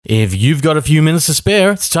If you've got a few minutes to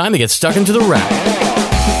spare, it's time to get stuck into the wrap.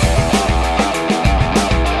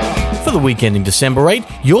 For the week ending December 8,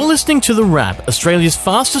 you're listening to The Wrap, Australia's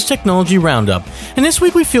fastest technology roundup. And this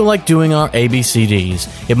week we feel like doing our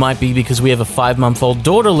ABCDs. It might be because we have a 5-month-old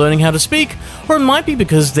daughter learning how to speak, or it might be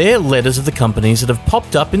because they're letters of the companies that have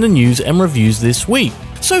popped up in the news and reviews this week.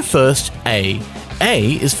 So first, A.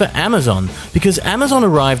 A is for Amazon, because Amazon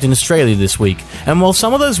arrived in Australia this week, and while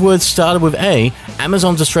some of those words started with A,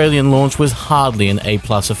 Amazon's Australian launch was hardly an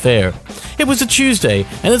A-plus affair. It was a Tuesday,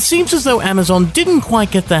 and it seems as though Amazon didn't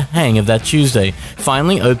quite get the hang of that Tuesday,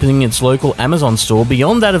 finally opening its local Amazon store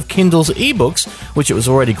beyond that of Kindle's ebooks, which it was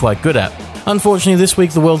already quite good at. Unfortunately, this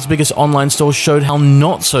week the world's biggest online store showed how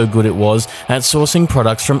not so good it was at sourcing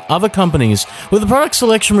products from other companies, with the product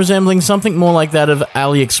selection resembling something more like that of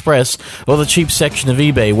AliExpress or the cheap section of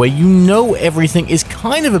eBay, where you know everything is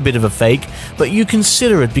kind of a bit of a fake, but you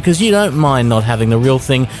consider it because you don't mind not having the real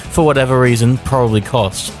thing for whatever reason, probably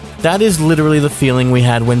cost. That is literally the feeling we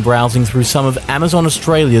had when browsing through some of Amazon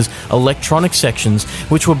Australia's electronic sections,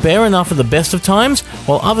 which were bare enough at the best of times,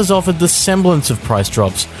 while others offered the semblance of price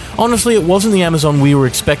drops. Honestly, it wasn't the Amazon we were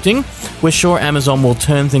expecting. We're sure Amazon will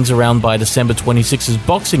turn things around by December 26's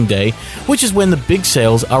Boxing Day, which is when the big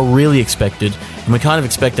sales are really expected, and we kind of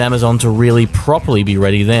expect Amazon to really properly be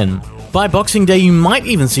ready then. By Boxing Day, you might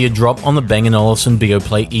even see a drop on the Bang & Olufsen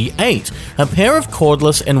Beoplay E8, a pair of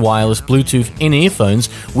cordless and wireless Bluetooth in-earphones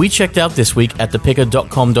we checked out this week at the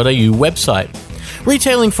picker.com.au website.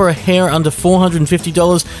 Retailing for a hair under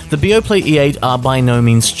 $450, the Beoplay E8 are by no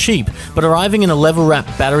means cheap, but arriving in a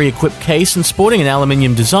leather-wrapped battery-equipped case and sporting an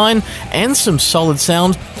aluminium design and some solid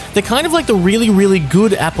sound, they're kind of like the really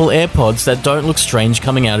good Apple AirPods that don't look strange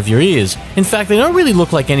coming out of your ears. In fact, they don't really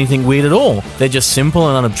look like anything weird at all. They're just simple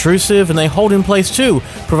and unobtrusive, and they hold in place too,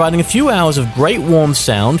 providing a few hours of great warm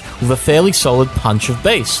sound with a fairly solid punch of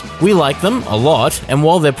bass. We like them a lot, and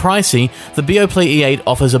while they're pricey, the Beoplay E8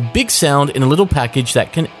 offers a big sound in a little package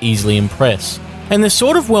that can easily impress. And they're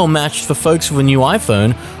sort of well matched for folks with a new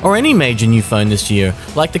iPhone or any major new phone this year,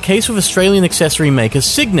 like the case with Australian accessory maker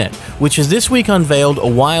Signet, which has this week unveiled a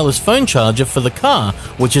wireless phone charger for the car,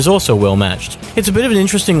 which is also well matched. It's a bit of an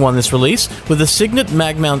interesting one, this release, with the Signet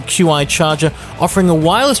MagMount QI charger offering a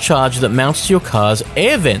wireless charger that mounts to your car's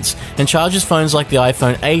air vents and charges phones like the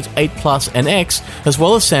iPhone 8, 8 Plus and X, as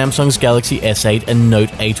well as Samsung's Galaxy S8 and Note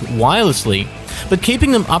 8 wirelessly. But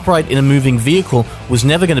keeping them upright in a moving vehicle was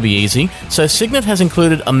never going to be easy, so Signet has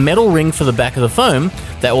included a metal ring for the back of the phone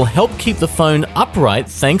that will help keep the phone upright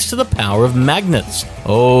thanks to the power of magnets.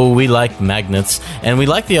 Oh, we like magnets, and we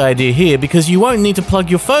like the idea here because you won't need to plug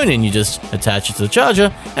your phone in, you just attach it to the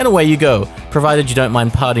charger and away you go, provided you don't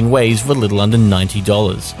mind parting ways for a little under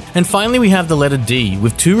 $90. And finally we have the letter D,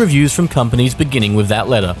 with 2 reviews from companies beginning with that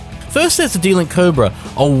letter. First, there's the D-Link Cobra,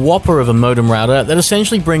 a whopper of a modem router that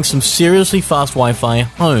essentially brings some seriously fast Wi-Fi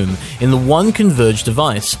home in the one converged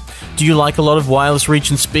device. Do you like a lot of wireless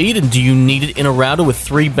reach and speed, and do you need it in a router with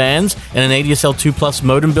 3 bands and an ADSL 2 Plus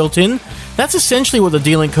modem built in? That's essentially what the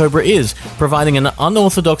D-Link Cobra is, providing an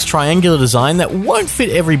unorthodox triangular design that won't fit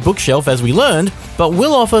every bookshelf as we learned, but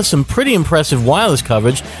will offer some pretty impressive wireless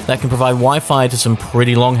coverage that can provide Wi-Fi to some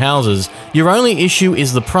pretty long houses. Your only issue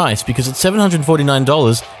is the price, because at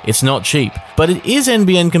 $749, it's not cheap, but it is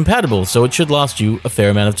NBN compatible, so it should last you a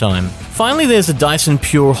fair amount of time. Finally, there's the Dyson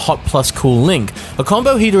Pure Hot Plus Cool Link, a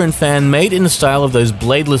combo heater and fan made in the style of those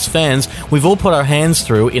bladeless fans we've all put our hands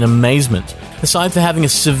through in amazement. Aside from having a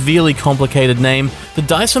severely complicated name, the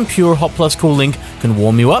Dyson Pure Hot Plus Cool Link can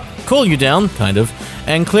warm you up, cool you down, kind of,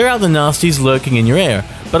 and clear out the nasties lurking in your air.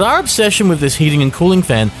 But our obsession with this heating and cooling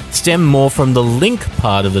fan stemmed more from the link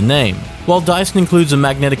part of the name. While Dyson includes a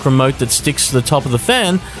magnetic remote that sticks to the top of the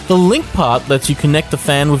fan, the link part lets you connect the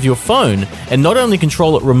fan with your phone and not only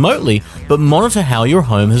control it remotely, but monitor how your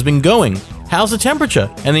home has been going. How's the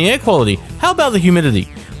temperature and the air quality? How about the humidity?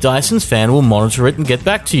 Dyson's fan will monitor it and get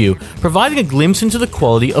back to you, providing a glimpse into the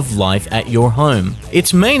quality of life at your home.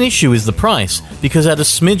 Its main issue is the price, because at a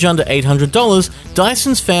smidge under $800,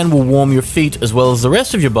 Dyson's fan will warm your feet as well as the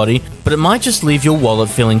rest of your body, but it might just leave your wallet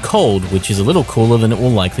feeling cold, which is a little cooler than it will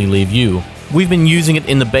likely leave you. We've been using it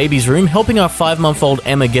in the baby's room, helping our 5-month-old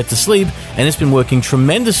Emma get to sleep, and it's been working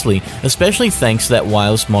tremendously, especially thanks to that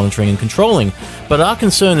wireless monitoring and controlling. But our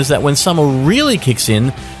concern is that when summer really kicks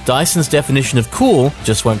in, Dyson's definition of cool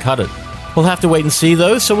just won't cut it. We'll have to wait and see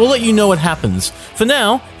though, so we'll let you know what happens. For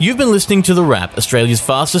now, you've been listening to The Wrap, Australia's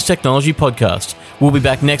fastest technology podcast. We'll be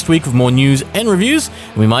back next week with more news and reviews,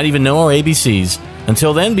 and we might even know our ABCs.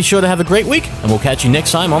 Until then, be sure to have a great week, and we'll catch you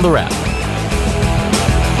next time on The Wrap.